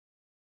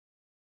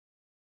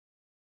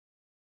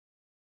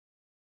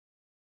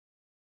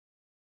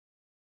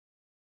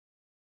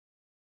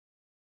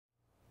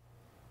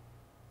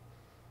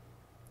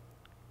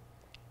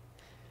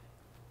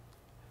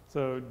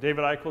So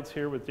David Eichholtz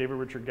here with David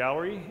Richard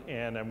Gallery,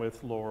 and I'm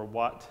with Laura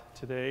Watt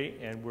today,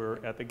 and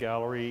we're at the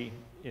gallery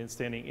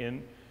standing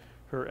in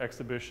her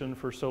exhibition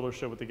for solo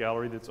show with the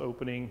gallery that's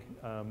opening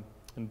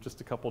in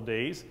just a couple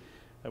days.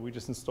 We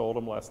just installed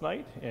them last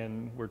night,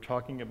 and we're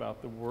talking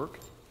about the work.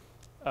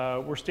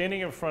 We're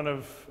standing in front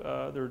of,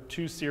 there are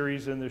two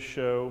series in this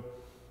show,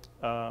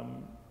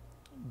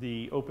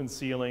 the open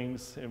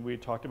ceilings, and we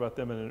talked about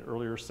them in an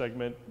earlier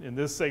segment. In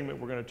this segment,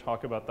 we're going to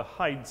talk about the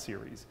Hide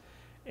series.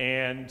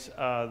 And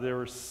there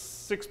were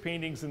 6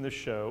 paintings in the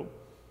show.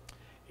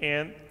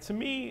 And to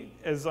me,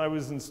 as I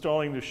was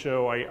installing the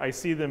show, I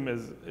see them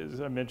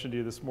as I mentioned to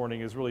you this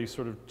morning, as really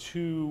sort of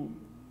 2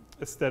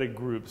 aesthetic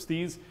groups.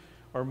 These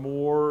are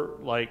more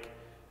like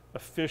a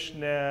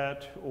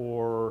fishnet,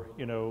 or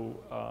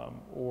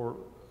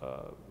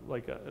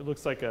like it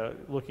looks like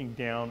looking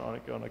down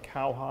on a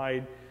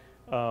cowhide.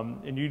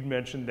 And you'd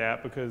mentioned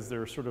that because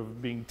they're sort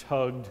of being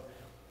tugged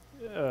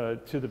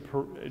to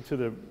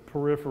the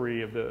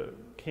periphery of the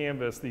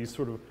canvas, these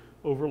sort of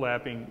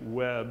overlapping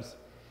webs,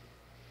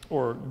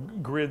 or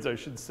grids, I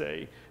should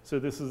say. So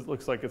this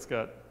looks like it's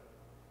got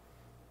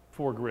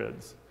 4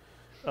 grids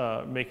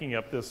making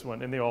up this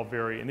one, and they all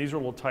vary, and these are a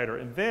little tighter.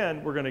 And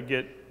then we're going to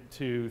get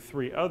to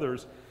 3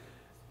 others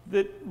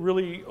that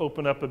really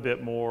open up a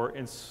bit more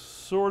and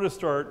sort of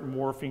start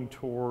morphing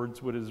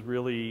towards what is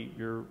really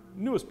your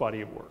newest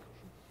body of work.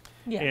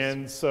 Yes.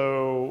 And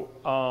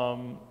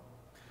so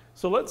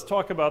so let's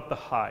talk about the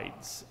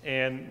hides.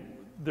 And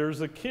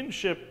there's a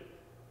kinship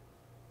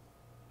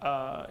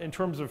in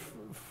terms of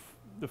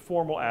the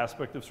formal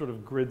aspect of sort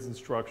of grids and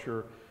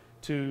structure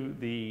to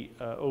the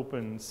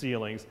open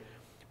ceilings.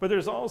 But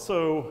there's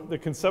also the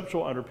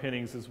conceptual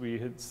underpinnings, as we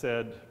had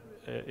said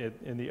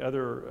in the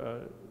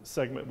other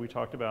segment we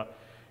talked about,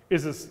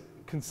 is this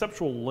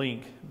conceptual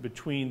link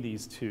between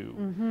these two.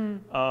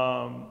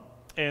 Mm-hmm.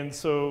 And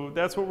so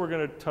that's what we're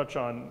going to touch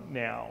on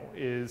now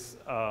is,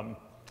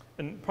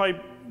 and probably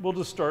we'll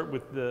just start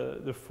with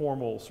the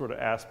formal sort of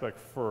aspect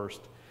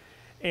first.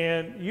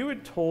 And you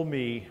had told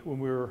me when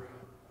we were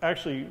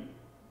actually,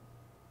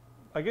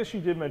 I guess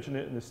you did mention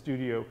it in the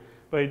studio,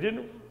 but it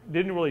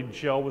didn't really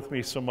gel with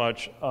me so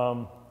much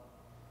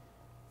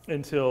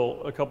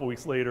until a couple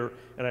weeks later,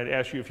 and I'd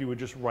asked you if you would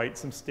just write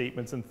some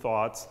statements and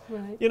thoughts.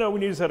 Right. You know,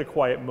 when you just had a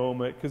quiet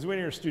moment, because when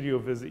you're in a studio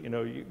visit, you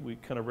know, we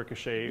kind of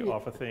ricochet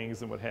off of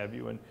things and what have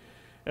you,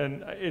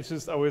 and it's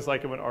just, I always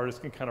like it when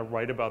artists can kind of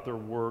write about their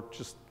work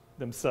just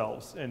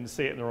themselves and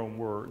say it in their own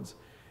words.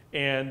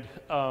 And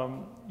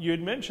you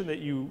had mentioned that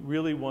you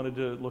really wanted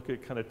to look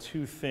at kind of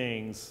 2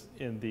 things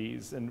in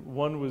these, and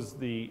one was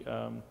the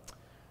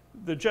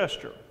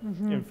gesture,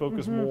 mm-hmm, and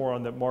focus mm-hmm. more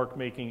on the mark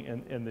making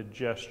and the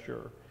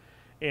gesture.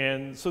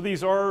 And so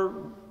these are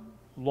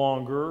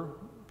longer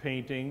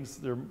paintings,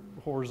 they're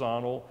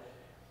horizontal,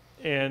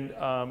 and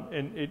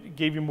it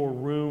gave you more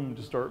room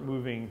to start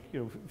moving, you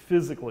know,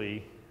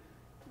 physically,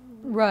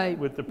 right,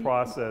 with the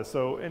process.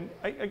 So, and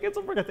I guess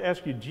I forgot to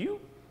ask you, do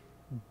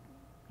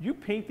you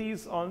paint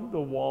these on the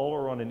wall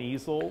or on an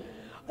easel?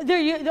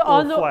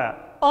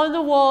 Flat? On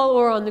the wall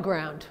or on the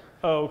ground.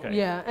 Oh, okay.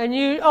 Yeah, and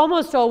you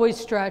almost always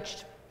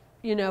stretched,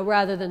 you know,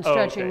 rather than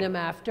stretching them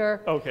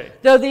after. Okay.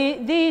 Though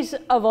these,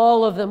 of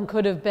all of them,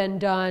 could have been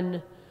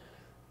done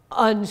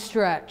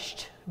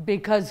unstretched,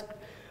 because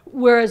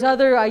whereas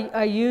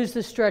I use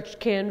the stretched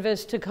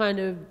canvas to kind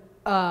of,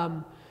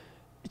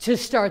 to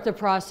start the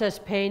process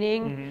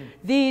painting. Mm-hmm.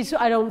 These,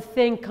 I don't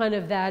think kind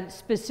of that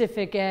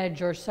specific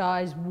edge or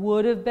size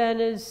would have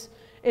been as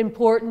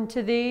important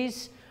to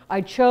these.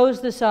 I chose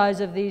the size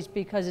of these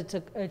because it's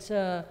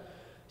a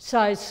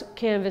size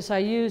canvas I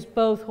use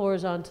both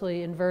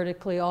horizontally and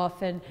vertically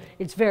often.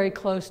 It's very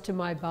close to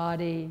my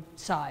body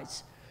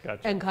size.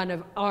 Gotcha. And kind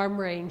of arm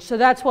range. So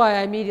that's why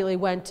I immediately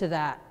went to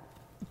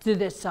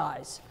this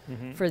size,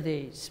 mm-hmm, for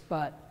these.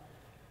 But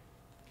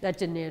that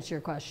didn't answer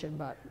your question,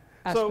 but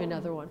ask me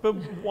another one. But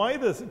why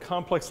the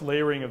complex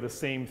layering of the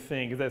same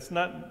thing? Because that's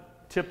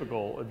not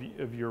typical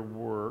of your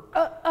work.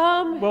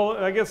 Well,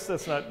 I guess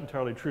that's not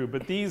entirely true,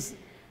 but these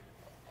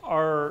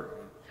are,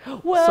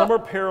 some are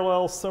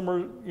parallel, some are,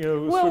 you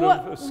know, sort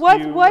of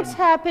askew. What's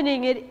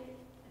happening, it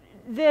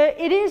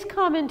is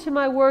common to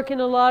my work and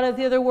a lot of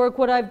the other work.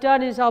 What I've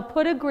done is I'll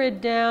put a grid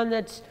down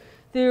that's,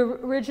 the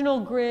original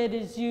grid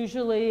is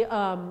usually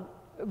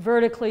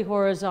vertically,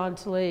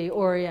 horizontally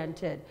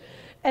oriented.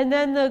 And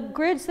then the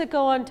grids that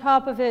go on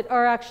top of it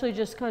are actually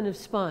just kind of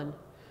spun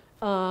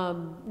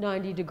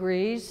 90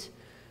 degrees.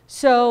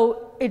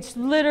 So it's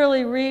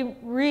literally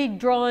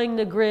redrawing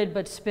the grid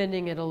but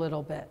spinning it a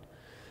little bit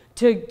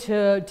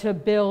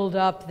to build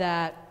up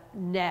that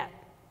net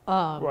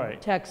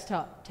right,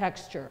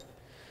 texture,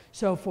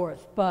 so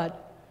forth.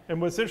 But and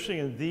what's interesting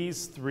in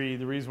these 3,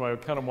 the reason why I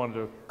kind of wanted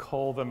to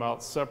call them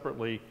out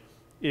separately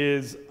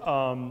is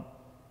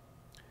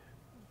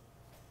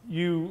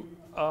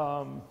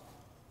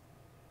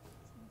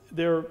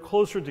they're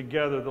closer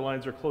together, the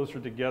lines are closer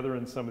together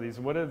in some of these,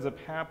 and what ends up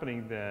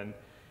happening then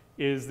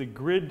is the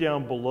grid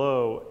down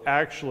below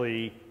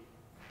actually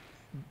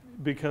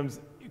becomes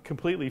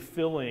completely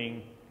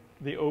filling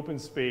the open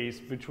space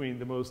between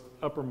the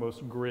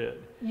uppermost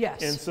grid.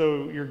 Yes. And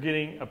so you're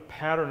getting a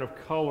pattern of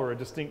color, a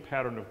distinct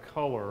pattern of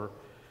color,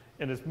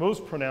 and it's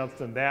most pronounced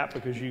in that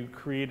because you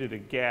created a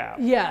gap.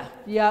 Yeah,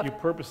 yeah. You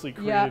purposely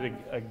created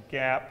a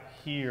gap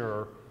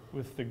here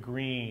with the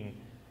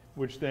green,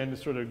 which then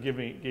sort of gave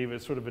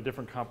it sort of a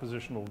different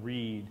compositional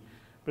read.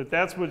 But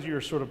that's what you're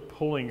sort of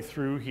pulling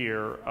through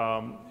here,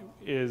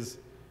 is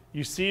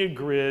you see a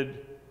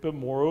grid, but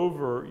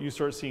moreover, you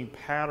start seeing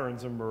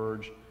patterns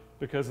emerge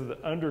because of the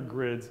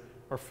undergrids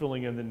are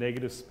filling in the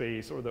negative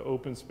space or the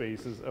open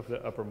spaces of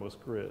the uppermost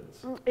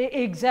grids.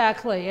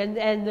 Exactly,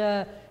 and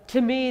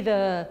to me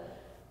the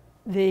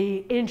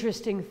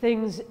interesting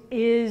things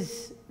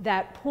is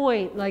that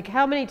point, like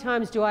how many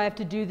times do I have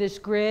to do this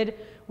grid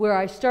where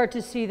I start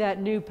to see that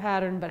new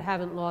pattern but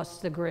haven't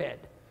lost the grid?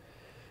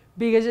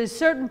 Because at a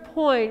certain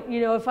point,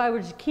 you know, if I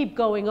were to keep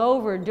going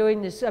over and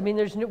doing this, I mean,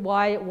 there's no,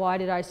 why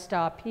did I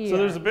stop here? So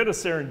there's a bit of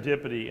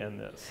serendipity in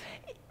this.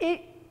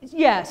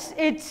 Yes,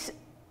 it's,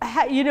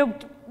 you know,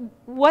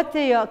 what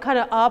the kind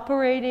of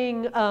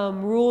operating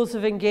rules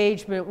of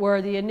engagement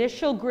were the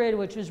initial grid,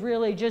 which was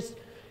really just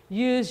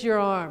use your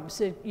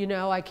arms. You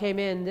know, I came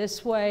in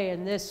this way,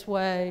 and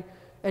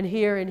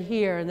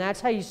here, and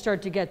that's how you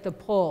start to get the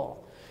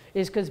pull,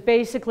 is because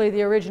basically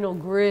the original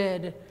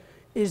grid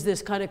is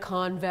this kind of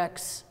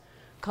convex,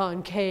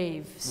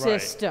 concave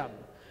system. Right.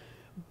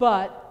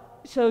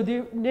 But, so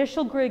the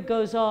initial grid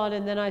goes on,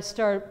 and then I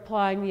start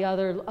applying the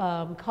other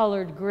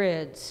colored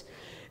grids.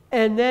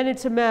 And then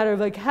it's a matter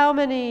of like how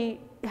many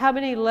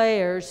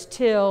layers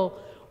till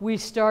we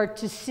start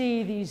to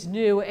see these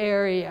new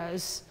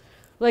areas,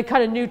 like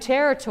kind of new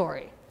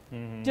territory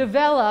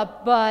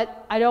develop,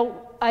 but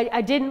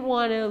I didn't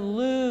want to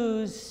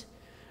lose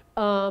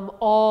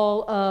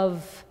all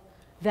of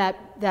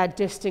that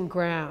distant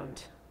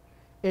ground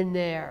in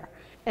there.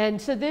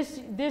 And so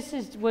this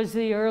was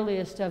the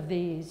earliest of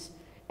these,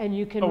 and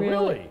you can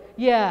really?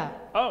 Yeah.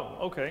 Oh,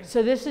 okay.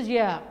 So this is,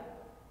 yeah.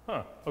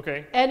 Huh,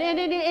 okay. And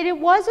it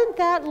wasn't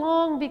that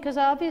long because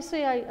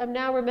obviously I'm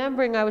now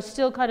remembering I was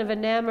still kind of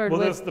enamored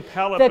with the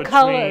palette the between,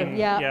 color.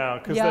 Yeah,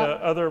 because the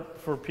other,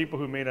 for people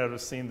who may not have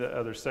seen the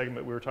other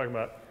segment we were talking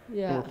about,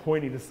 we were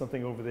pointing to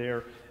something over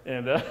there.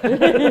 And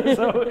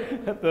so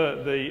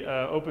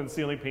the open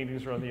ceiling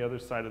paintings are on the other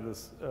side of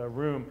this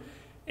room.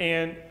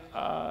 And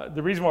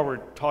the reason why we're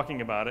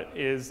talking about it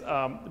is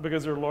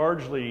because they're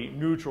largely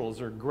neutrals.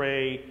 They're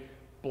gray,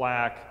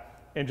 black,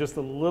 and just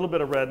a little bit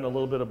of red and a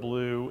little bit of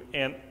blue.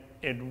 And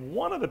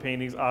one of the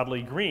paintings,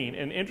 oddly green.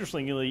 And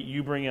interestingly,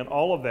 you bring in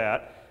all of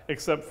that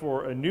except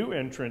for a new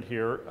entrant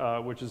here,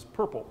 which is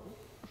purple,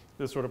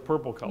 this sort of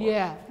purple color.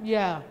 Yeah,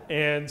 yeah.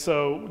 And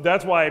so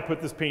that's why I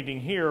put this painting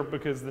here,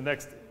 because the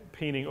next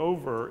painting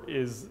over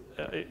is,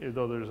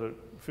 though there's a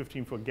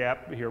 15-foot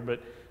gap here,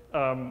 but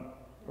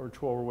or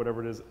 12 or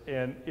whatever it is,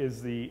 and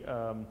is the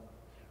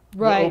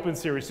open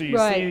series. So you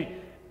see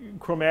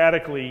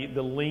chromatically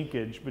the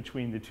linkage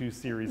between the two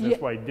series. That's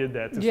why I did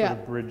that, to sort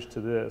of bridge to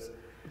this.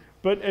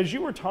 But as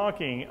you were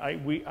talking,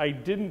 I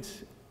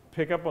didn't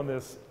pick up on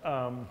this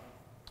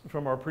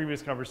from our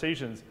previous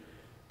conversations,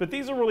 but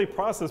these are really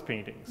process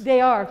paintings. They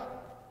are.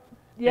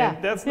 Yeah.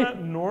 And that's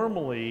not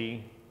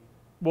normally,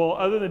 well,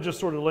 other than just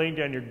sort of laying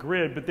down your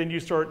grid, but then you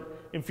start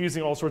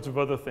infusing all sorts of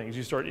other things.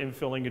 You start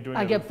infilling and doing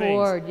other things. I get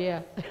bored,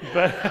 yeah.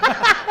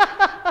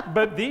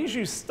 But these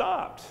you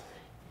stopped.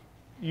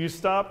 You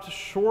stopped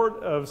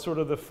short of sort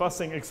of the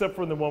fussing, except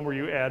for the one where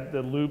you add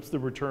the loops, the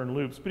return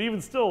loops. But even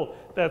still,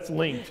 that's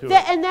linked to it.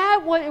 And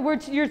that one, where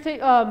you're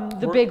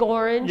the big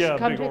orange. Yeah,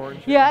 big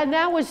orange. Yeah, and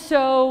that was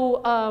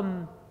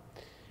so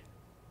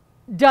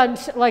done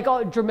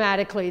like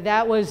dramatically.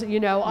 That was,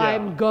 you know,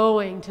 I'm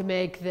going to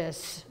make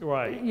this,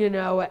 you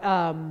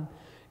know,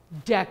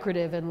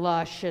 decorative and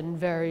lush and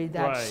very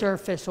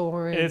surface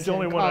orange. And it's the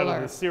only one out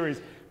of the series.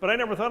 But I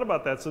never thought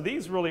about that. So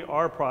these really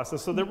are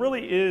process. So there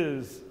really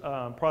is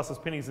process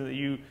paintings in that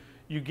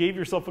you gave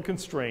yourself a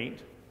constraint.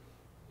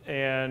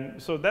 And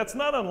so that's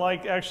not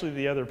unlike actually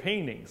the other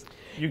paintings.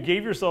 You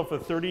gave yourself a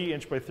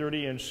 30-inch by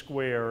 30-inch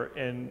square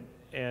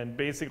and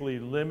basically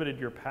limited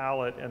your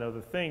palette and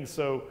other things.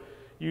 So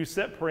you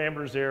set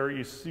parameters there,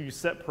 you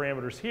set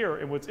parameters here.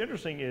 And what's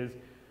interesting is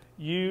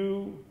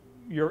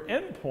your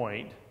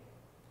endpoint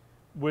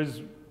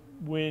was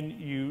when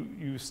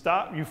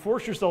you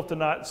force yourself to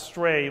not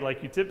stray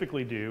like you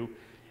typically do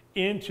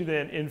into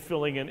then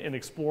infilling and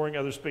exploring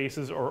other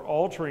spaces or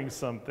altering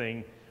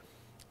something,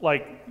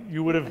 like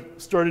you would have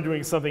started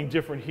doing something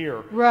different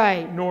here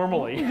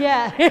normally.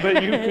 Yeah.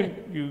 But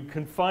you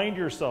confined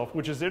yourself,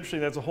 which is interesting.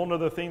 That's a whole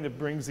other thing that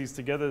brings these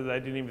together that I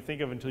didn't even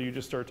think of until you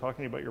just started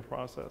talking about your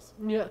process.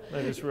 Yeah.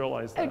 I just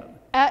realized that.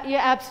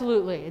 Yeah,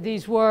 absolutely.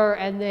 These were,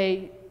 and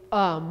they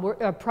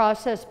were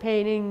process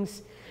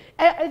paintings.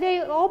 They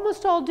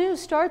almost all do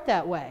start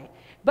that way,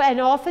 and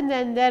often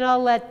then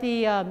I'll let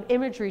the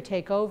imagery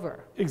take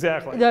over.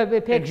 Exactly.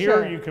 The picture. And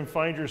here you can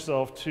find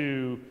yourself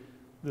to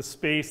the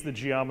space, the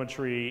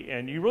geometry,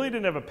 and you really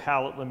didn't have a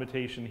palette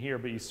limitation here,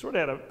 but you sort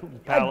of had a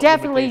palette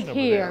definitely limitation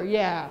here, over there.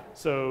 yeah.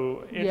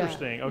 So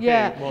interesting. Yeah. Okay.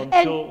 Yeah. Well,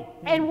 until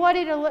and what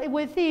it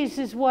with these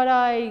is what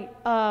I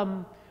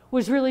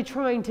was really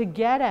trying to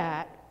get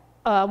at,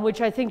 which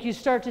I think you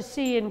start to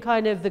see in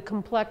kind of the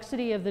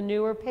complexity of the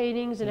newer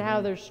paintings and how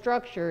they're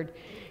structured,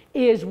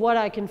 is what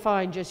I can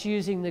find just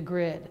using the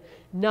grid,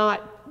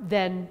 not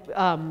then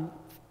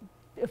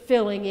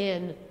filling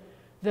in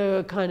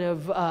the kind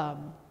of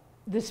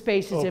the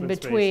spaces Open in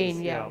between,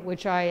 spaces, yeah, yeah.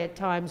 which I at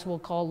times will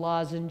call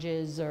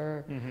lozenges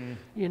or,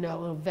 you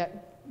know,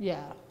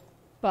 yeah,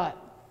 but.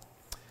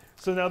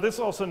 So now this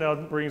also now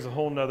brings a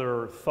whole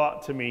nother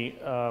thought to me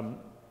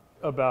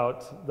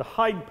about the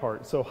hide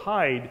part. So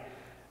hide,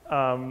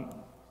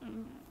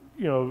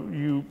 you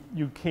know,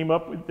 you came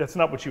up with, that's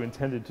not what you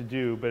intended to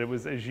do, but it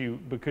was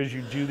because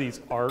you do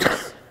these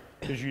arcs,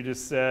 as you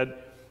just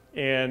said,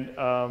 and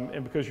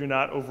because you're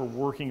not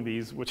overworking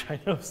these, which I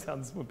know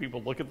sounds, when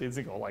people look at these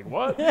and go like,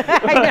 what?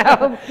 I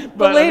know,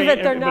 But, believe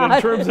it, they're not. But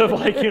in terms of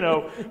like, you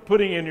know,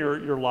 putting in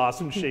your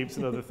lozenge shapes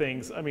and other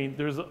things, I mean,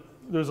 there's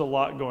a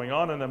lot going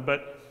on in them,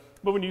 but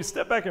when you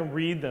step back and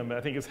read them,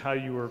 I think is how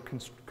you were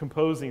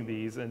composing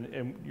these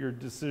and your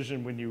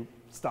decision when you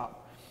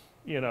stop.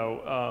 You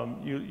know,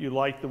 you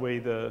like the way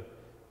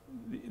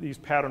these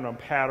pattern on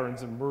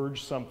patterns and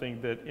merge something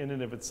that in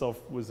and of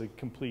itself was a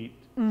complete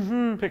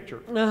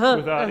picture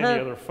without any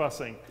other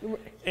fussing.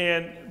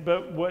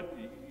 But what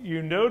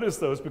you notice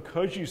though is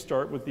because you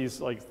start with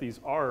these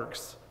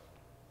arcs,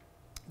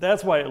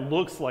 that's why it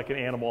looks like an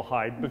animal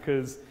hide,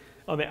 because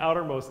on the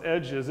outermost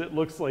edges it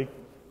looks like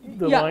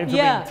the lines are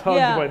being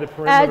tugged by the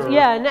perimeter.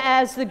 And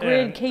as the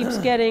grid keeps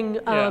getting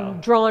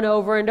drawn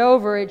over and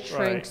over, it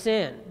shrinks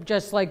in,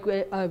 just like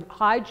a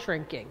hide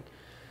shrinking.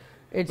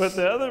 But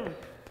the other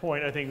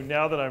point I think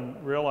now that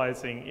I'm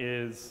realizing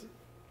is,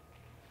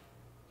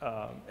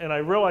 and I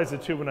realized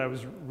it too when I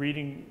was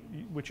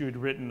reading what you had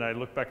written, I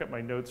looked back at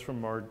my notes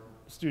from our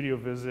studio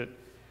visit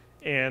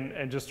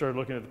and just started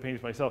looking at the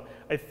paintings myself.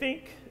 I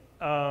think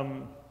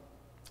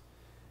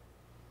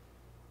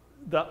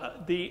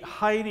the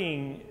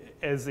hiding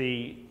as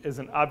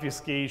an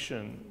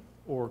obfuscation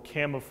or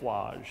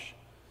camouflage,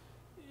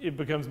 it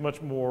becomes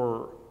much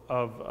more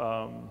of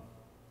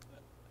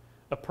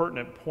a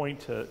pertinent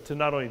point to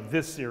not only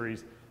this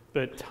series,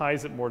 but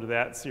ties it more to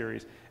that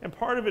series. And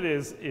part of it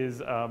is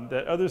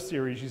that other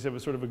series you said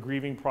was sort of a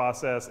grieving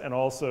process, and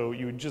also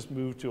you would just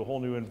move to a whole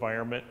new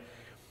environment.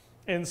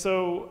 And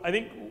so I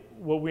think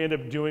what we end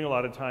up doing a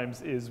lot of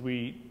times is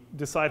we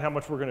decide how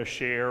much we're going to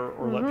share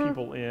or let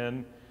people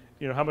in,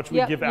 you know, how much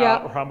we give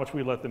out or how much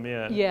we let them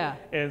in. Yeah.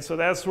 And so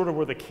that's sort of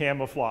where the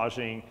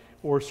camouflaging,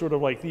 or sort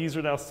of like these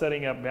are now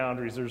setting up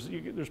boundaries.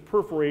 There's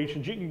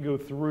perforations you can go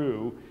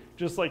through,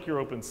 just like your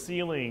open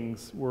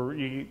ceilings where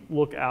you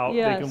look out,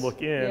 they can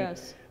look in.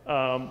 Yes.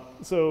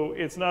 So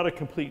it's not a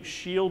complete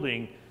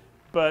shielding,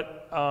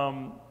 but,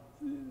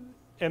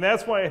 and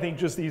that's why I think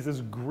just these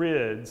as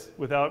grids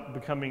without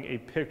becoming a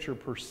picture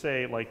per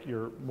se, like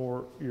your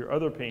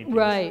other paintings.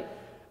 Right.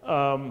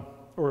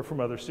 Or from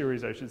other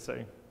series, I should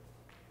say.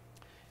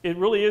 It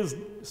really is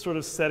sort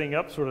of setting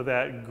up sort of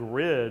that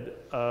grid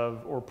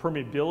or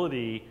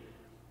permeability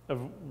of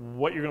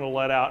what you're going to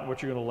let out and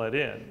what you're going to let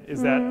in. Is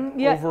that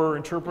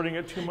over-interpreting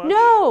it too much?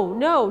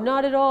 No,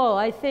 not at all.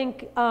 I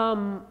think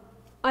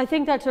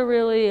that's a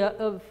really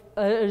an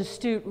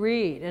astute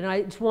read, and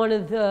it's one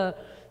of the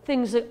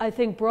things that I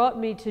think brought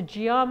me to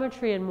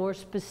geometry and more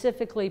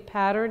specifically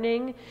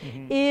patterning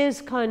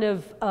is kind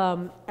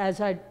of,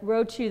 as I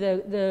wrote to you,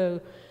 the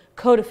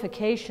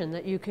codification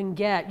that you can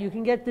get. You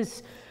can get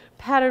this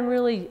pattern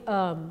really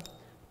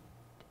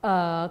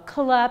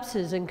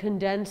collapses and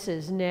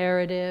condenses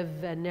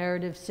narrative and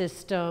narrative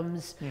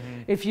systems.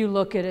 If you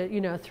look at it, you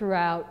know,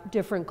 throughout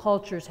different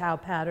cultures, how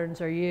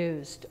patterns are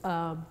used,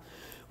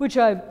 which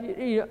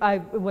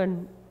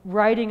when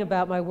writing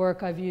about my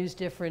work, I've used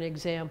different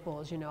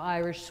examples. You know,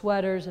 Irish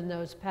sweaters and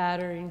those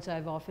patterns.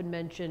 I've often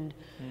mentioned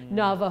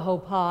Navajo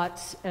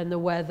pots and the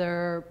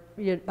weather.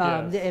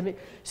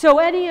 So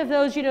any of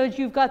those, you know,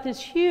 you've got this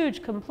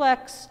huge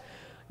complex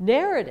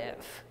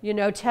narrative, you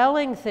know,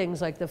 telling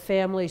things like the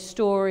family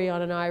story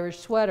on an Irish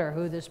sweater,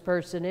 who this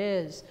person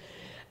is.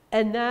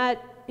 And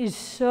that is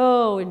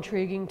so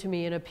intriguing to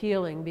me and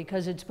appealing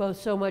because it's both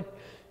so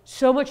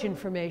much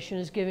information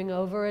is giving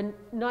over and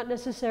not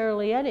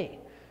necessarily any,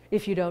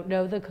 if you don't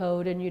know the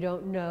code and you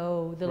don't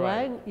know the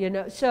language, you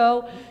know.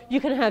 So you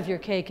can have your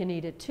cake and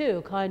eat it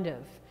too, kind of.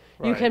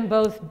 You can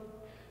both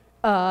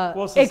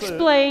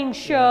explain,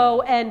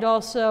 show, and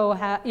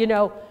also, you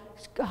know,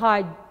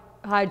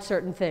 hide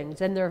certain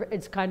things, and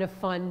it's kind of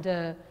fun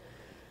to,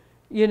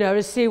 you know,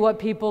 to see what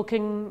people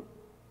can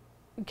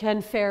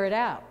ferret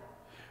out.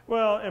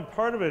 Well, and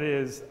part of it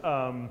is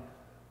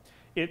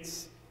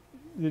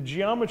the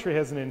geometry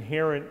has an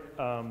inherent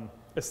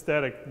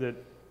aesthetic that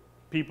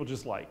people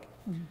just like,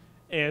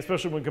 and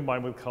especially when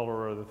combined with color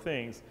or other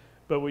things.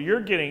 But what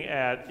you're getting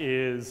at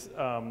is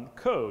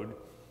code,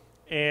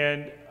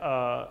 and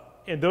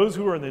those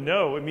who are in the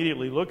know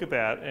immediately look at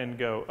that and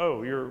go,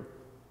 "Oh,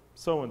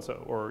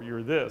 so-and-so, or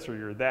you're this, or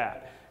you're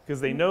that, because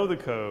they know the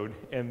code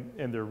and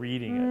they're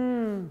reading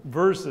it,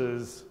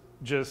 versus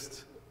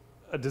just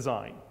a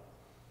design,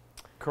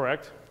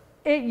 correct?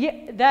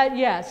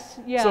 Yes.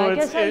 Yeah, So I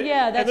guess,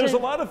 and there's a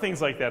lot of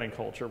things like that in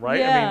culture, right?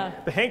 Yeah. I mean,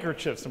 the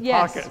handkerchiefs and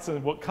Yes. pockets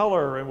and what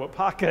color and what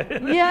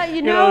pocket. Yeah,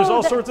 you know, there's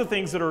all sorts of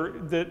things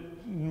that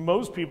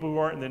most people who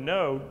aren't in the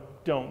know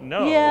don't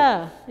know.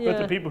 Yeah. But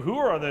the people who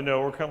are in the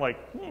know are kind of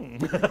like,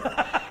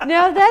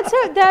 No,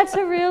 that's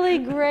a really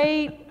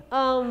great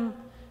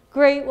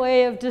great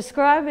way of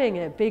describing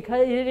it,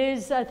 because it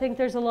is, I think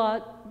there's a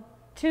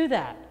lot to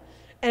that.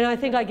 And I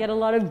think I get a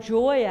lot of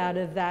joy out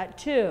of that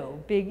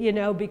too, you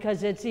know,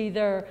 because it's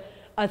either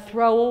a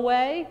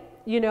throwaway,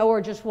 you know,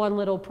 or just one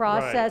little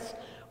process,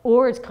 right,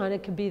 or it's kind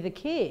of could be the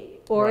key,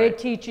 or right, it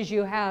teaches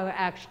you how to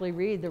actually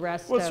read the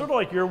rest of it. Well, it's sort of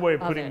like your way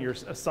of putting your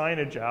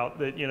signage out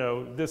that, you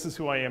know, this is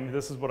who I am,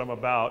 this is what I'm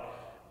about.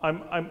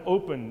 I'm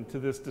open to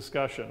this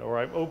discussion, or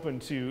I'm open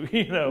to,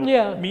 you know,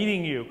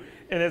 meeting you.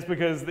 And it's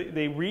because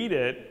they read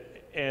it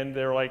and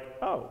they're like,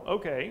 oh,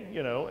 okay,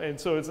 you know, and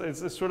so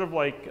it's sort of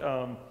like,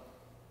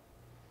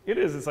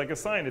 it's like a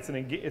sign. It's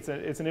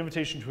an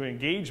invitation to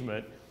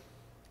engagement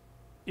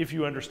if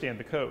you understand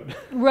the code.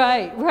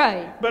 Right.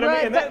 But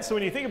I mean, so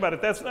when you think about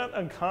it, that's not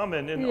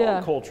uncommon in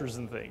all cultures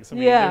and things. I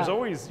mean, there's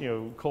always, you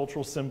know,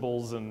 cultural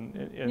symbols and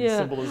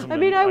symbolism. I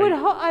mean,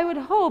 I would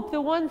hope, the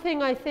one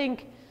thing I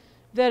think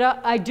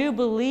that I do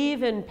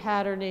believe in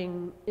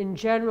patterning in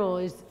general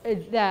is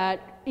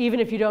that even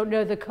if you don't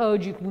know the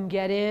code, you can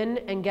get in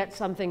and get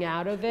something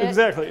out of it.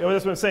 Exactly. I mean,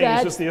 that's what I'm saying.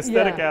 It's just the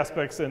aesthetic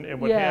aspects and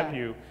what have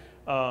you.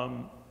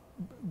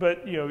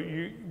 But you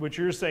know, what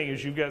you're saying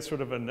is you've got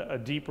sort of a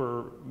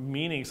deeper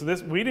meaning. So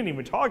we didn't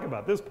even talk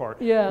about this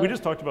part. Yeah. We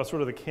just talked about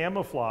sort of the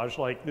camouflage,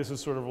 like this is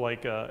sort of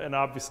like an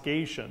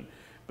obfuscation.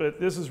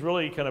 But this is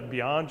really kind of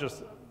beyond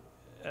just,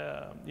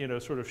 you know,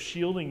 sort of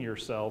shielding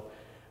yourself.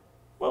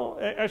 Well,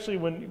 actually,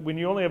 when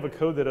you only have a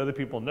code that other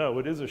people know,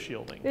 it is a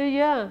shielding.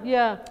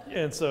 Yeah.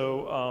 And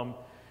so,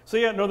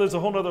 yeah, no, there's a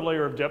whole other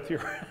layer of depth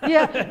here.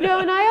 Yeah, no,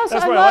 and I also...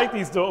 That's why I like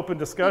these open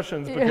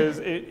discussions, because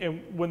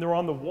when they're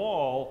on the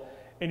wall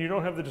and you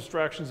don't have the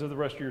distractions of the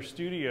rest of your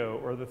studio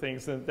or the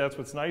things, then that's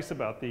what's nice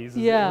about these,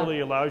 is it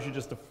really allows you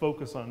just to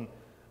focus on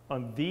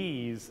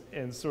these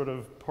and sort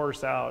of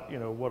parse out, you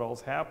know, what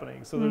all's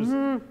happening. So there's,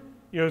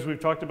 you know, as we've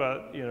talked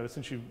about, you know,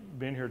 since you've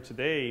been here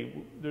today,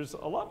 there's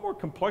a lot more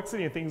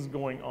complexity and things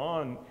going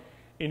on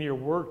in your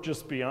work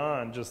just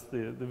beyond just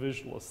the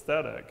visual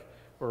aesthetic,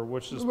 or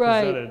what's just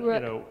presented, you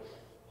know,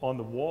 on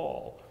the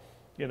wall,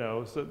 you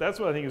know. So that's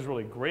what I think is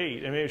really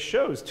great. I mean, it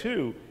shows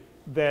too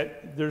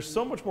that there's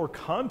so much more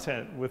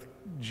content with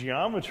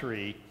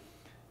geometry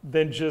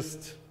than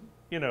just,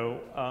 you know,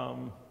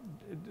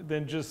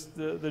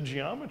 the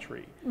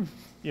geometry.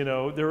 You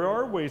know, there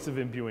are ways of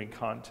imbuing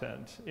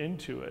content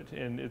into it,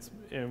 and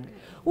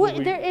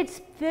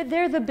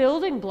they're the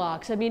building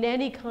blocks. I mean,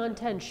 any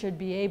content should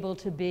be able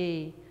to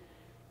be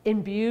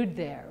imbued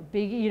there.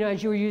 You know,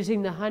 as you were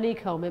using the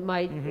honeycomb, it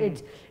might,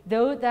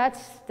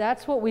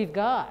 that's what we've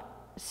got.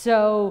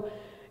 So,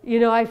 you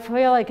know, I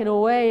feel like in a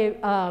way,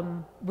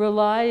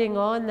 relying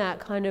on that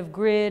kind of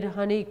grid,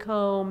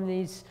 honeycomb,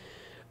 these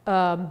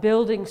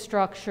building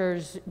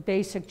structures,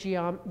 basic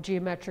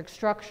geometric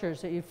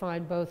structures that you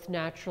find both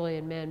naturally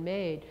and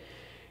man-made,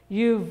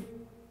 you've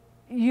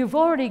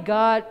already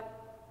got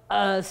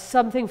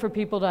something for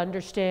people to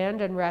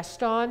understand and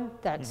rest on,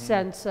 that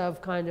sense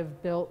of kind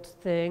of built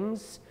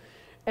things,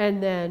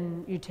 and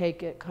then you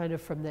take it kind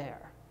of from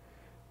there.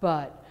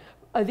 But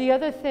the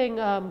other thing,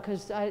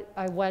 because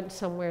I went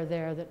somewhere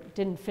there that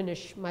didn't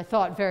finish my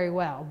thought very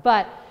well,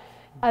 but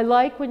I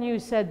like when you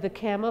said the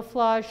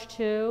camouflage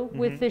too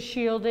with the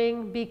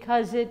shielding,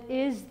 because it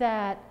is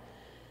that,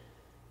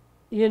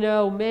 you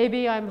know,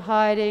 maybe I'm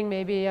hiding,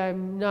 maybe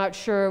I'm not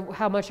sure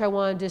how much I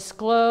want to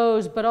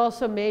disclose, but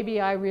also maybe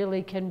I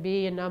really can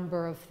be a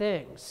number of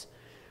things,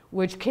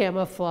 which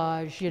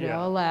camouflage, you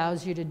know,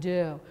 allows you to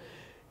do.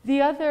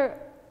 The other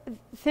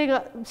thing,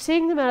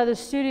 seeing them out of the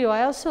studio,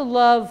 I also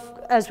love,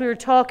 as we were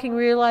talking,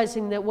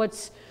 realizing that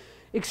what's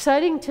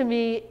exciting to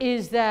me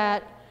is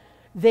that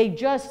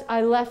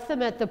I left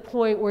them at the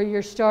point where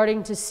you're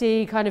starting to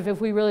see kind of,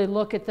 if we really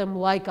look at them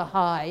like a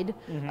hide,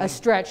 a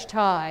stretched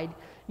hide,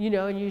 you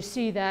know, and you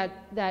see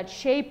that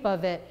shape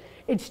of it,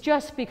 it's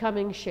just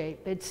becoming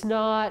shape. It's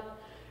not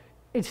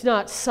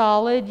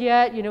solid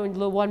yet, you know,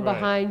 the one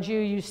behind you,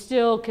 you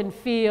still can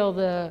feel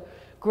the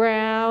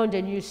ground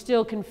and you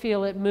still can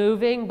feel it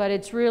moving, but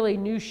it's really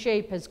new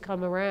shape has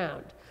come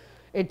around.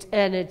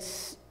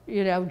 It's,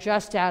 you know,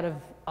 just out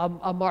of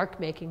a mark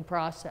making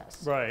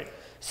process. Right.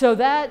 So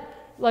that,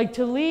 like,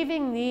 to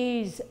leaving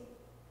these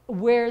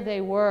where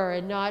they were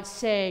and not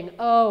saying,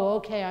 oh,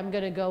 okay, I'm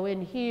going to go in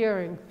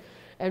here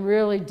and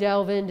really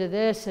delve into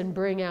this and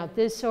bring out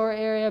this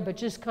area, but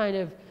just kind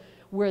of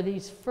where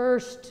these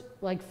first,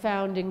 like,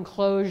 found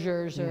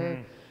enclosures are,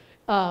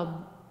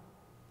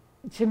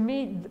 to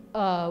me,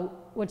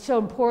 what's so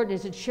important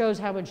is it shows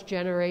how much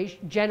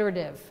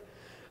generative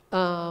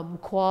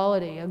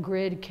quality a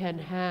grid can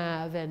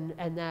have,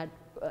 and that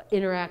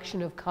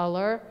interaction of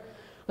color.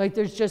 Like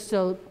there's just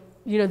so,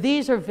 you know,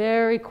 these are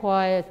very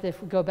quiet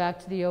if we go back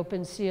to the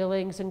open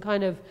ceilings, and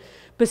kind of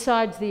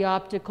besides the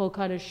optical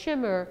kind of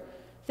shimmer,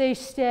 they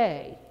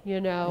stay, you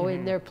know,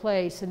 in their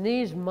place. And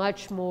these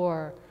much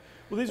more.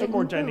 Well, these are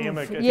more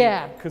dynamic.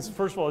 Yeah. Because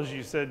first of all, as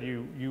you said,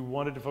 you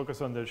wanted to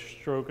focus on the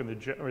stroke and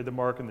the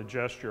mark and the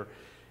gesture.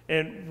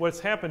 And what's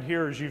happened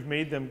here is you've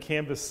made them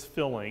canvas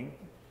filling.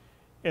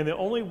 And the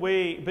only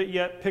way, but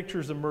yet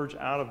pictures emerge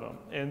out of them.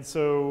 And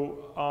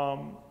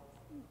so,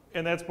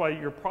 and that's by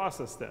your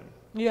process then.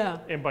 Yeah.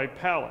 And by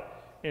palette.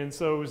 And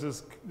so it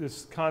was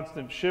this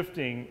constant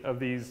shifting of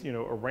these, you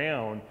know,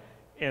 around,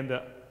 and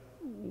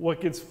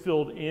what gets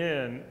filled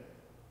in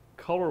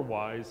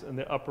color-wise in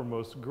the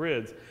uppermost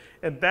grids.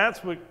 And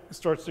that's what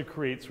starts to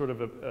create sort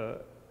of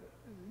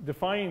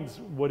defines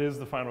what is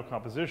the final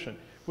composition,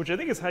 which I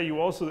think is how you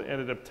also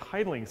ended up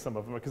titling some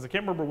of them, because I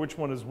can't remember which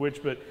one is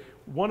which, but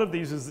one of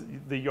these is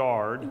the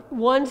yard.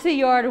 One's the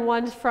yard and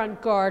one's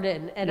front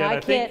garden, and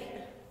yeah,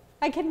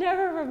 I can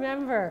never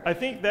remember. I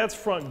think that's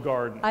front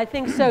garden. I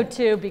think so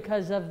too,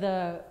 because of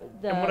the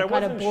and what I kind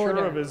wasn't of border.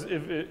 sure of is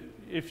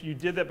if you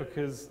did that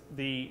because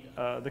the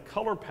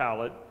color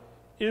palette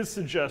is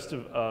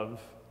suggestive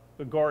of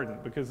a garden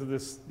because of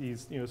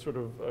these you know sort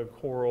of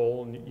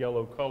coral and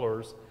yellow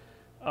colors.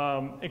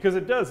 Because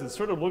it does, it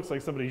sort of looks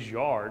like somebody's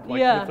yard,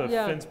 like with a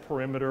fence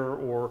perimeter,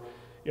 or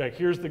like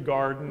here's the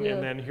garden,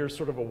 and then here's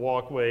sort of a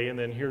walkway, and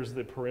then here's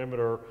the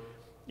perimeter,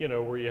 you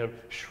know, where you have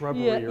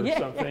shrubbery or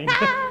something.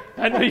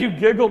 I know you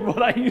giggled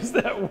when I used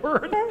that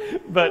word,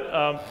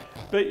 but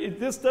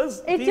these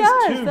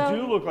two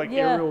do look like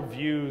aerial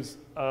views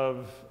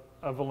of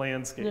a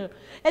landscape. Yeah.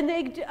 And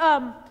they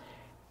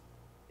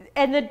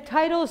and the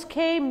titles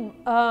came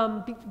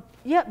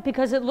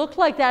because it looked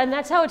like that, and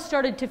that's how it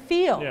started to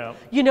feel. Yeah.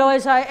 You know,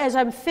 as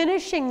I'm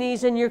finishing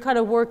these, and you're kind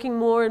of working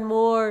more and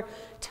more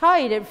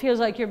tight, it feels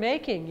like you're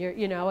making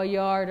you know, a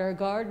yard or a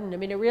garden. I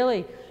mean,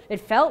 it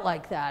felt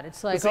like that.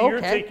 It's like, so okay.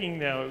 You're taking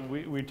now,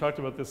 we talked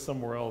about this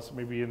somewhere else,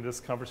 maybe in this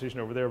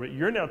conversation over there, but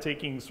you're now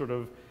taking sort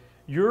of,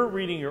 you're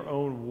reading your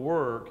own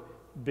work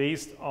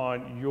based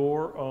on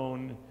your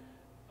own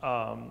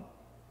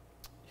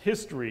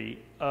history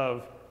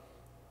of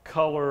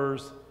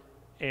colors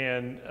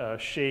and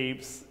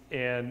shapes,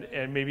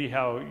 and maybe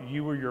how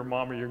you or your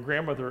mom or your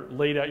grandmother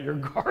laid out your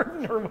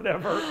garden or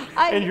whatever,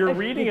 and you're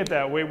reading it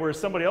that way, where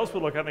somebody else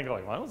would look at it and go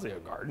like, well, I don't see a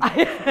garden,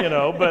 you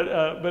know.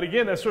 But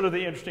again, that's sort of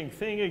the interesting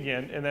thing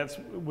again, and that's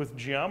with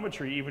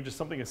geometry, even just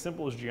something as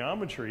simple as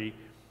geometry,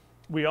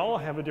 we all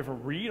have a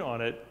different read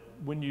on it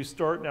when you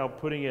start now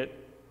putting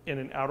it in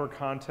an outer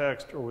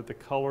context or with the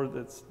color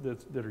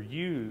that are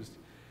used.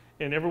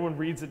 And everyone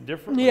reads it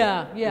differently.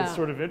 Yeah. It's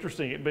sort of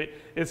interesting. But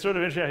it's sort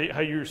of interesting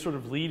how you're sort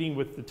of leading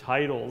with the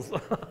titles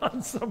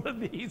on some of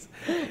these.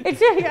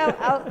 It's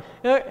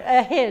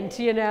a hint,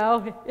 you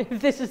know, if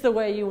this is the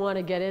way you want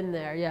to get in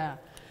there, yeah.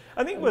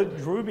 I think what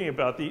drew me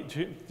about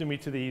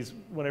to these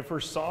when I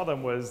first saw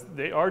them was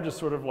they are just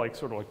sort of like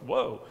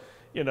whoa,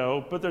 you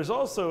know. But there's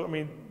also, I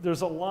mean,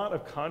 there's a lot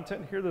of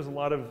content here. There's a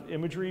lot of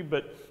imagery,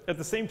 but at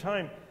the same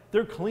time,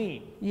 they're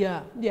clean.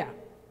 Yeah.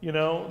 You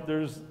know,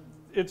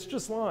 it's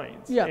just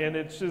lines, and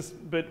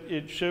but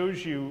it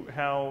shows you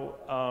how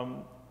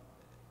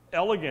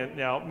elegant.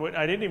 Now,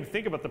 I didn't even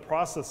think about the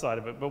process side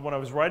of it, but when I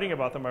was writing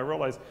about them, I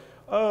realized,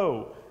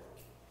 oh,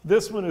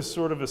 this one is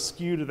sort of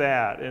askew to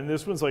that, and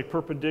this one's like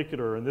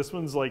perpendicular, and this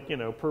one's like, you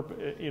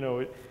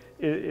know,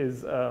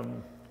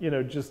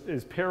 just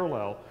is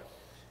parallel,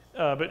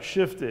 but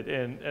shifted,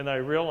 and I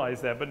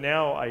realized that. But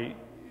now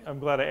I'm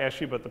glad I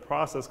asked you about the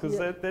process, because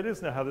that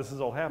is now how this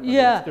is all happening.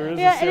 Yeah. There is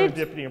a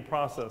serendipity and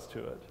process to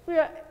it.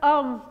 Yeah.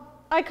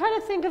 I kind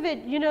of think of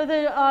it, you know,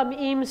 the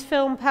Eames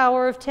film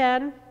Power of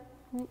 10?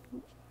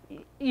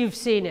 You've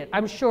seen it,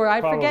 I'm sure.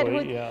 I forget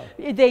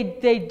who they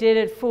did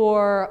it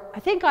for, I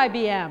think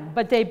IBM,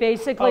 but they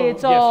basically,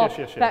 it's all.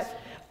 Yes.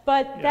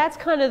 But that's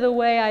kind of the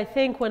way I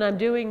think when I'm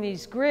doing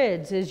these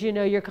grids is, you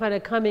know, you're kind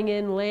of coming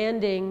in,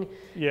 landing,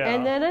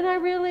 and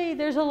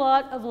there's a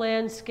lot of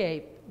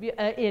landscape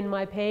in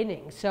my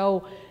painting.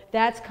 So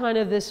that's kind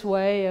of this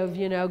way of,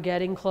 you know,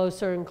 getting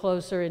closer and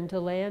closer into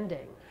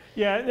landing.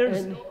 Yeah,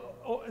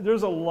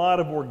 there's a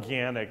lot of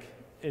organic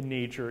in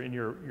nature in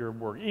your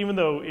work, even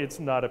though it's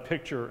not a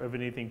picture of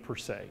anything per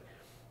se.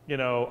 You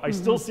know, I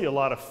still see a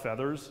lot of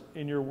feathers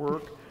in your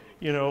work,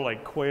 you know,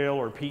 like quail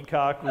or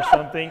peacock or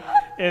something.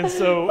 And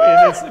so,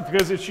 it's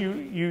because you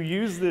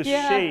use this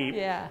shape,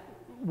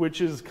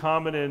 which is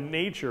common in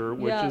nature,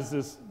 which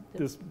is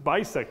this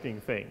bisecting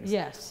things.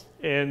 Yes.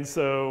 And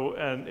so,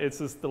 and it's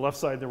just the left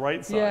side, the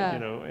right side, you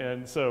know,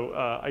 and so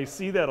I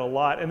see that a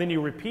lot, and then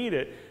you repeat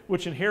it,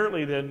 which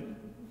inherently then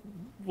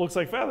looks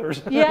like feathers.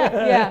 And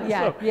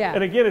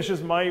again, it's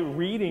just my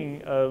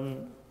reading of,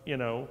 you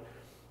know,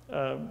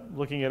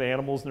 looking at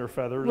animals and their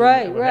feathers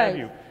and what have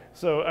you.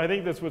 So I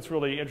think that's what's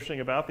really interesting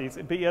about these,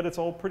 but yet it's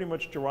all pretty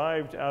much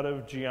derived out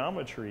of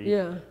geometry,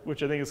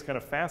 which I think is kind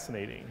of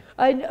fascinating.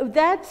 I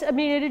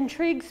mean, it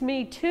intrigues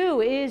me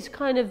too, is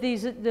kind of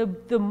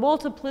the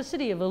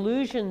multiplicity of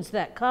illusions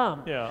that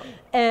come. Yeah.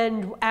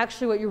 And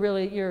actually what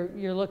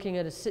you're looking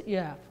at is,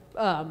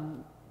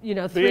 you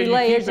know, But three you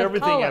layers keep of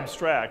everything color.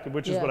 abstract,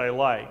 which is what I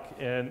like,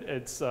 and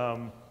it's.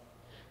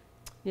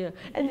 Yeah,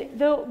 and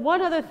the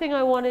one other thing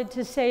I wanted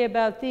to say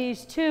about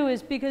these two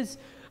is because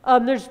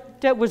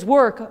that was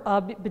work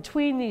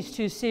between these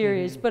two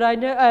series, but I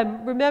know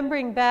I'm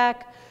remembering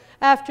back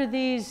after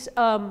these,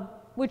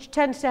 which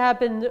tends to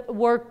happen,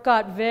 work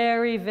got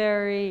very,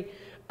 very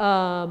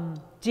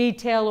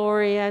detail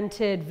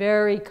oriented,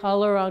 very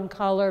color on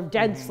color,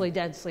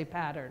 densely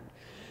patterned.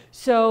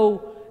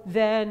 So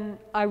then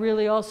I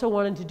really also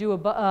wanted to do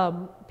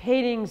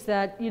paintings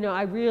that, you know,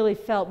 I really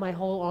felt my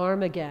whole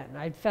arm again.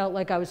 I felt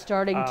like I was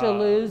starting to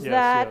lose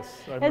that. Yes,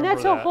 and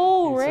that's a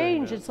whole you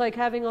range. It's like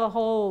having a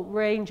whole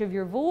range of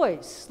your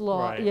voice,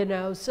 you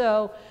know.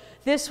 So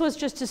this was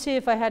just to see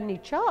if I had any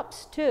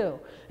chops too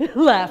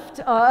left,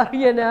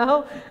 you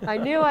know. I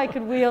knew I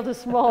could wield a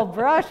small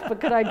brush,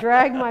 but could I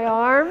drag my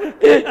arm?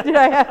 Did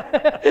I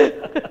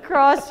have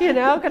cross, you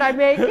know, could I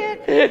make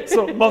it?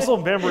 So muscle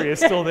memory is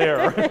still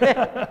there.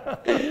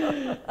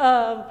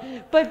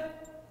 But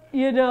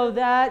you know,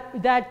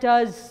 that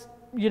does,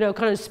 you know,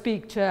 kind of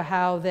speak to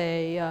how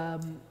they,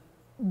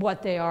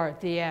 what they are at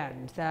the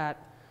end. That,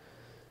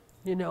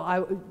 you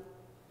know,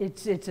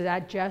 it's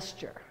that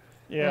gesture.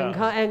 Yeah.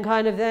 And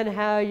kind of then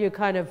how you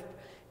kind of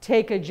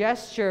take a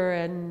gesture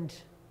and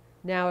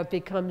now it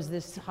becomes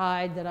this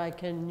hide that I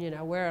can, you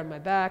know, wear on my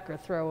back or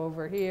throw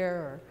over here.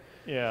 Or,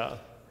 yeah.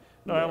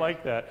 No, I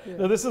like that. Yeah.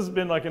 No, this has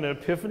been like an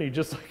epiphany,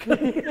 just like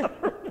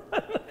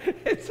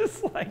it's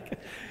just like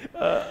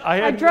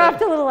I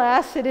dropped a little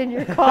acid in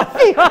your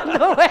coffee on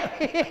the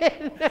way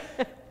in.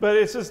 But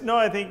it's just, no,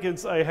 I think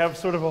I have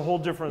sort of a whole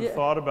different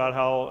thought about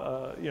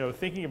how, you know,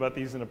 thinking about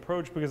these in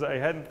approach, because I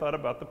hadn't thought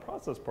about the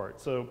process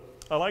part. So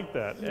I like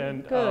that.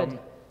 And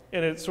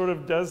it sort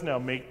of does now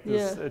make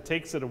this, it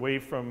takes it away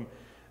from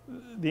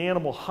the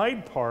animal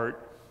hide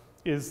part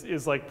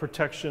is like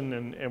protection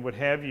and what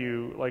have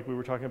you, like we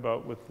were talking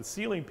about with the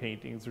ceiling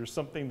paintings. There's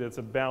something that's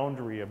a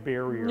boundary, a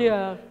barrier.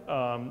 Yeah.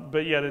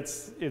 But yet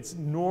it's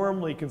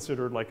normally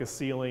considered like a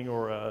ceiling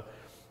or a,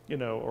 you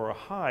know, or a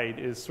hide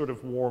is sort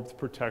of warmth,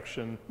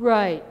 protection.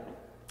 Right.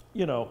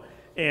 You know,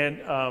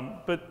 and,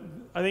 but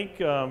I think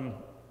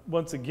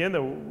once again,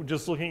 though,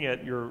 just looking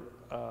at your,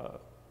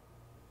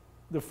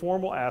 the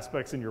formal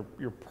aspects in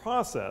your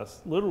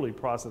process, literally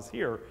process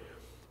here,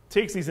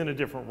 takes these in a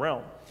different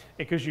realm.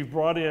 Because you've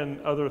brought in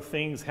other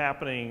things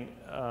happening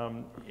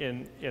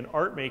in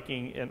art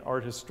making and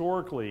art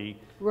historically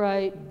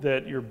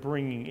that you're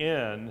bringing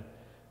in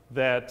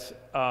that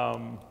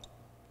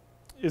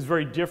is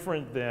very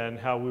different than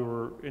how we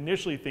were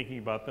initially thinking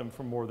about them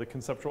from more of the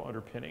conceptual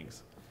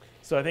underpinnings.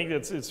 So I think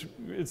it's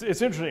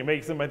interesting. It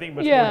makes them, I think,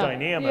 much more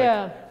dynamic.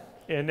 Yeah.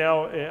 And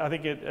now I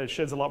think it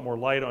sheds a lot more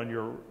light on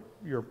your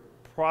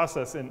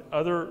process and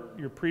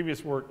your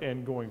previous work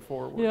and going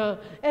forward. Yeah,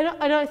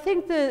 and I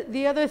think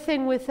the other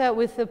thing with that,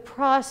 with the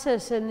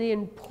process and the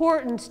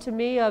importance to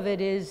me of it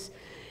is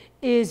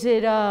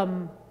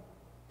it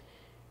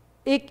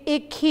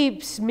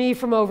keeps me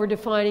from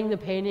over-defining the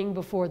painting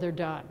before they're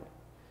done.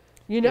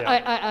 You know,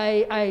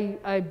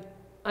 I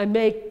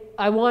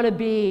want to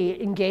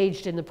be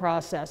engaged in the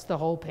process, the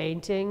whole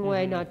painting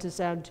way, not to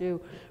sound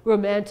too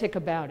romantic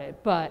about it,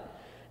 but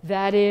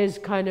that is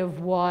kind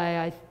of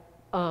why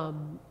I,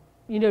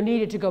 you know,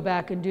 needed to go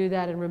back and do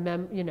that and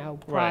remember, you know,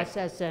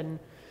 process and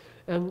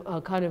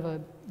kind of a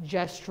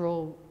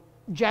gestural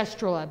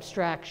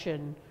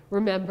abstraction.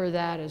 Remember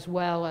that as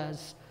well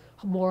as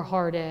more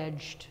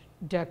hard-edged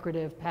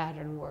decorative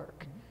pattern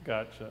work.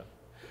 Gotcha.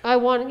 I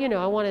want it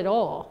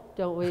all,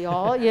 don't we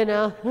all? You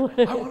know. I want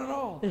it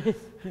all.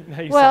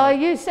 Well, it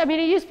used to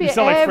be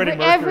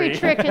every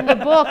trick in the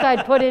book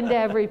I'd put into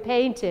every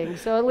painting.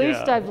 So at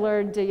least I've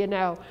learned to, you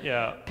know,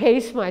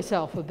 pace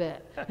myself a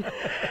bit.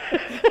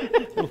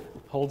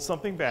 Hold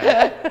something back.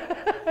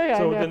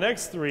 So the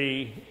next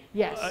three,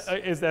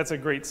 that's a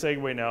great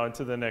segue now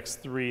into the next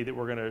three that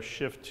we're going to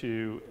shift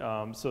to.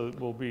 So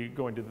we'll be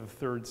going to the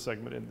third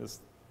segment in this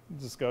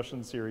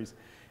discussion series.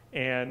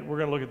 And we're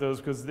going to look at those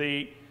because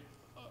they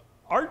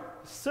are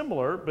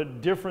similar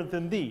but different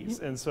than these,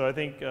 and so I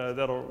think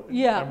that'll.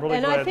 Yeah, I'm really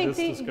glad this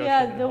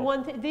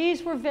discussion.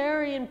 These were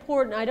very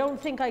important. I don't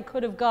think I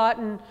could have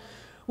gotten.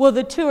 Well,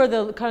 the two are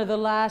the kind of the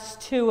last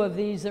two of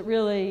these that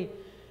really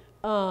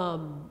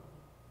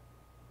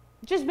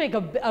just make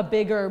a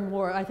bigger,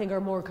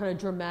 more kind of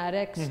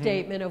dramatic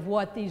statement of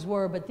what these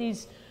were. But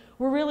these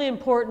were really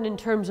important in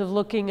terms of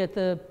looking at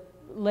the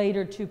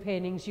later two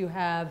paintings you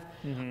have.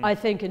 I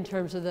think in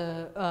terms of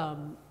the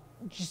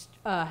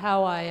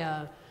how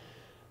I.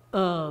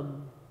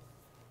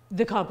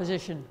 The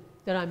composition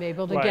that I'm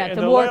able to get.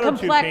 The more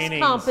complex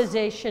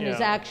composition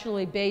is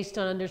actually based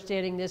on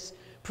understanding this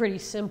pretty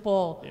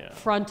simple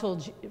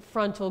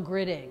frontal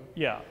gridding.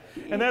 Yeah,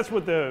 and that's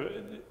what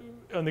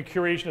on the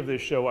curation of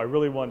this show, I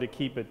really wanted to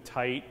keep it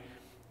tight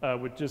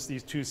with just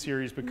these two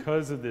series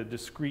because of the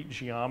discrete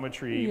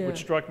geometry, which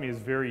struck me as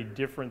very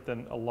different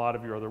than a lot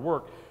of your other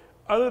work.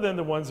 Other than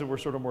the ones that were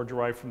sort of more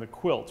derived from the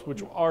quilts,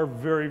 which are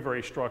very,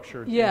 very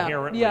structured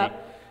inherently.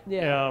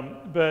 Yeah.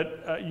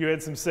 But you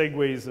had some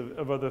segues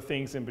of other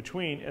things in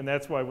between, and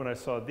that's why when I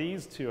saw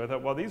these two, I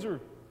thought, well, these are,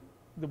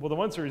 well, the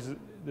one series,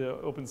 the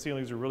open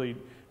ceilings are really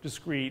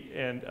discrete,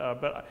 and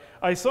but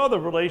I saw the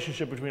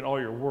relationship between all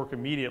your work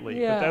immediately.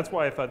 Yeah. But that's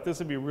why I thought this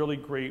would be a really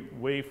great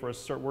way for us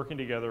to start working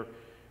together,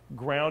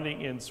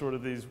 grounding in sort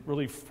of these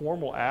really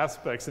formal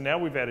aspects. And now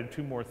we've added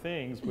two more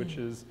things, which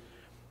is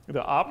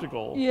the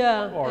optical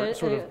art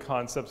sort of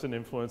concepts and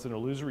influence and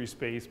illusory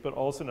space, but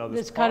also now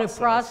this kind of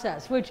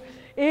process, which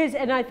is,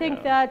 and I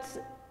think that's,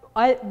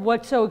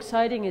 what's so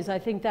exciting is I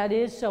think that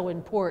is so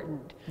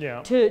important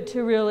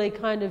to really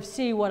kind of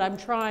see what I'm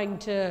trying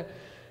to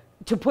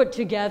put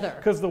together.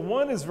 Because the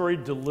one is very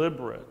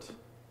deliberate.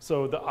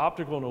 So the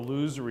optical and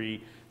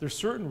illusory, there's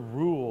certain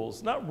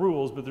rules, not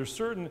rules, but there's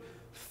certain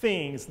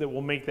things that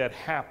will make that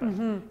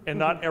happen, and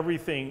not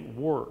everything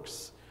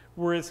works.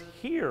 Whereas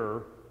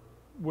here,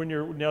 when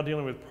you're now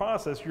dealing with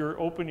process, you're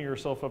opening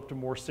yourself up to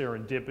more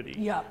serendipity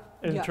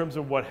in terms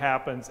of what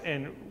happens,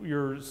 and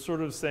you're sort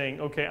of saying,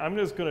 okay, I'm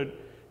just going to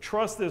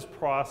trust this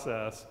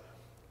process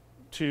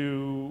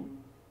to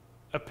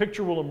a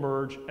picture will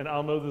emerge, and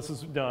I'll know this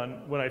is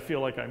done when I feel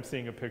like I'm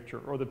seeing a picture,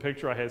 or the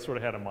picture I had sort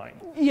of had in mind.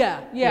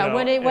 Yeah, yeah. You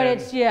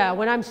know,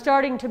 when I'm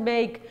starting to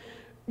make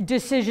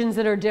decisions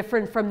that are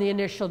different from the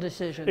initial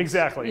decisions.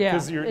 Exactly,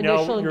 because you're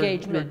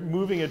you're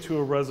moving it to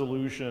a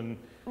resolution.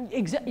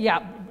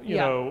 You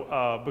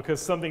know,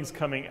 because something's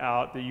coming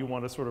out that you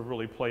want to sort of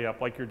really play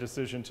up, like your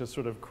decision to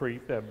sort of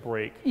create that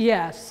break.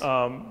 Yes.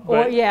 Or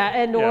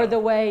the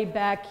way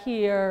back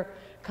here,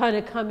 kind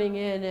of coming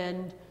in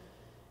and,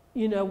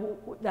 you know,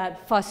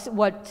 that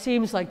what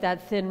seems like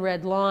that thin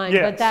red line,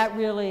 but that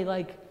really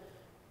like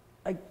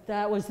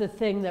that was the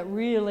thing that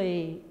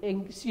really,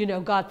 you know,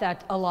 got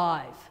that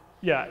alive.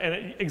 Yeah,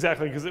 and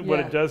exactly, because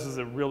what it does is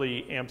it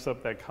really amps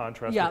up that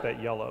contrast with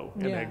that yellow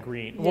and that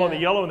green. Well, the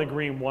yellow and the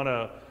green want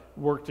to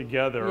work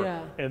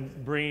together,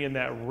 and bringing in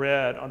that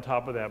red on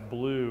top of that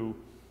blue,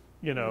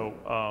 you know,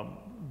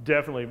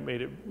 definitely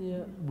made it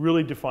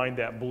really defined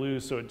that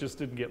blue, so it just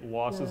didn't get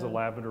lost as a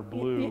lavender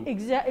blue.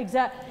 Exactly.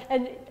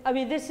 And I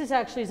mean, this is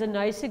actually a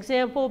nice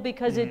example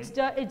because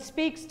it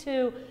speaks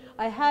to,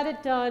 I had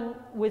it done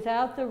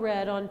without the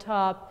red on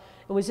top.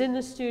 It was in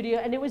the studio,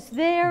 and it was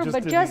there,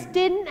 but just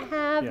didn't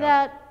have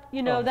that,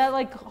 you know, that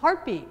like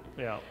heartbeat.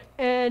 Yeah.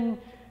 And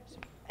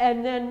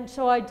then,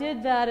 so I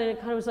did that, and it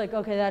kind of was like,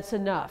 okay, that's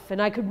enough.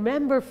 And I could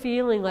remember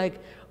feeling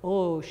like,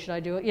 oh, should I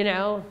do it? You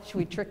know, should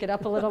we trick it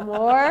up a little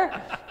more?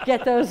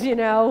 Get those, you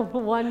know,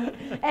 one.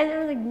 And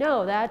I'm like,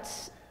 no,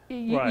 that's,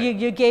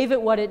 you gave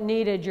it what it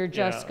needed. You're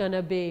just going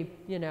to be,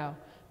 you know,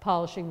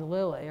 polishing the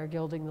lily or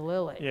gilding the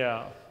lily.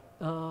 Yeah.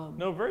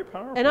 No, very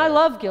powerful. And I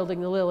love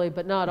gilding the lily,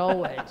 but not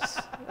always.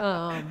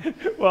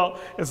 Well,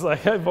 it's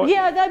like I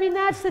mean,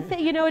 that's the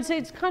thing. You know,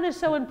 it's kind of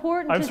so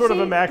important. I'm sort of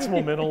a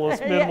maximal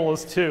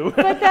minimalist too.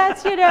 But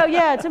that's, you know,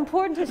 it's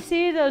important to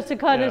see those, to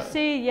kind of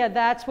see,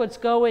 that's what's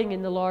going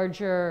in the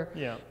larger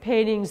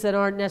paintings that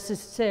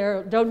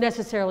don't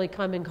necessarily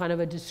come in kind of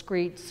a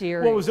discrete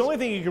series. Well, it was the only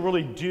thing you could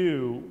really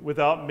do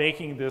without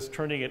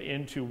turning it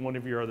into one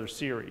of your other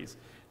series,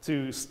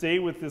 to stay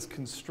with this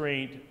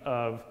constraint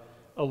of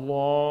a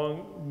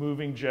long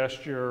moving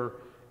gesture,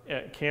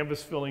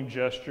 canvas filling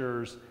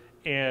gestures,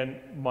 and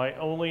my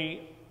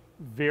only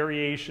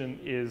variation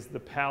is the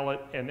palette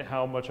and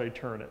how much I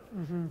turn it.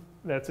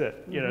 That's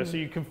it. You know, so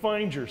you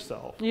confined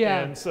yourself.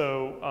 And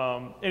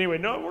so anyway,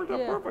 no, it worked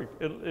out perfect.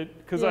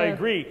 Because I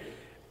agree.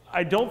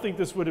 I don't think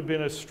this would have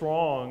been as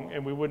strong,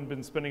 and we wouldn't have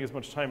been spending as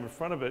much time in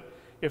front of it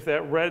if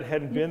that red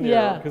hadn't been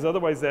there. Because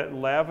otherwise, that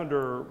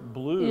lavender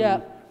blue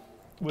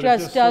would have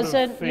just sort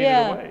of faded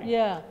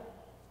away.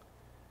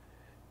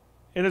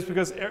 And it's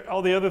because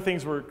all the other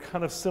things were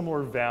kind of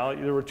similar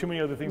value. There were too many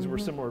other things that were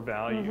similar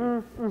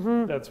value.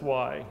 That's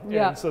why.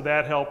 And so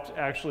that helped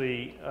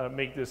actually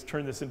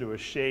turn this into a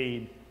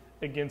shade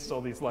against all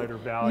these lighter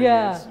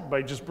values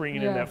by just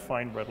bringing in that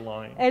fine red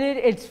line. And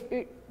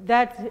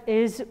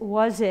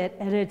was it.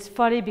 And it's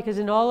funny because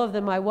in all of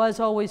them, I was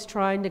always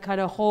trying to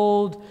kind of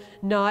hold,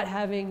 not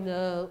having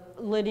the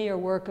linear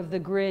work of the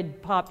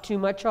grid pop too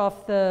much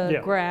off the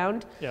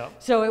ground.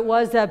 So it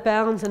was that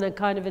balance, and it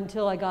kind of,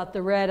 until I got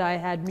the red, I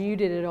had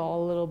muted it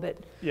all a little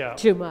bit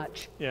too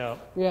much. Yeah,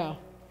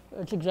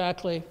 that's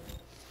exactly.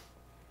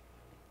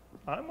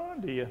 I'm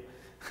on to you.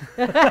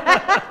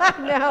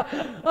 No.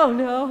 Oh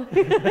no.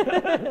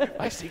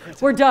 My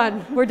secrets. We're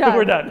done. We're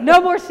done. No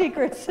more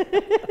secrets.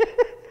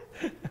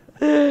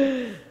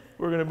 We're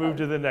going to move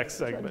to the next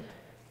segment.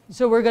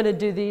 So we're going to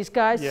do these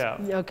guys? Yeah.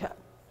 Okay.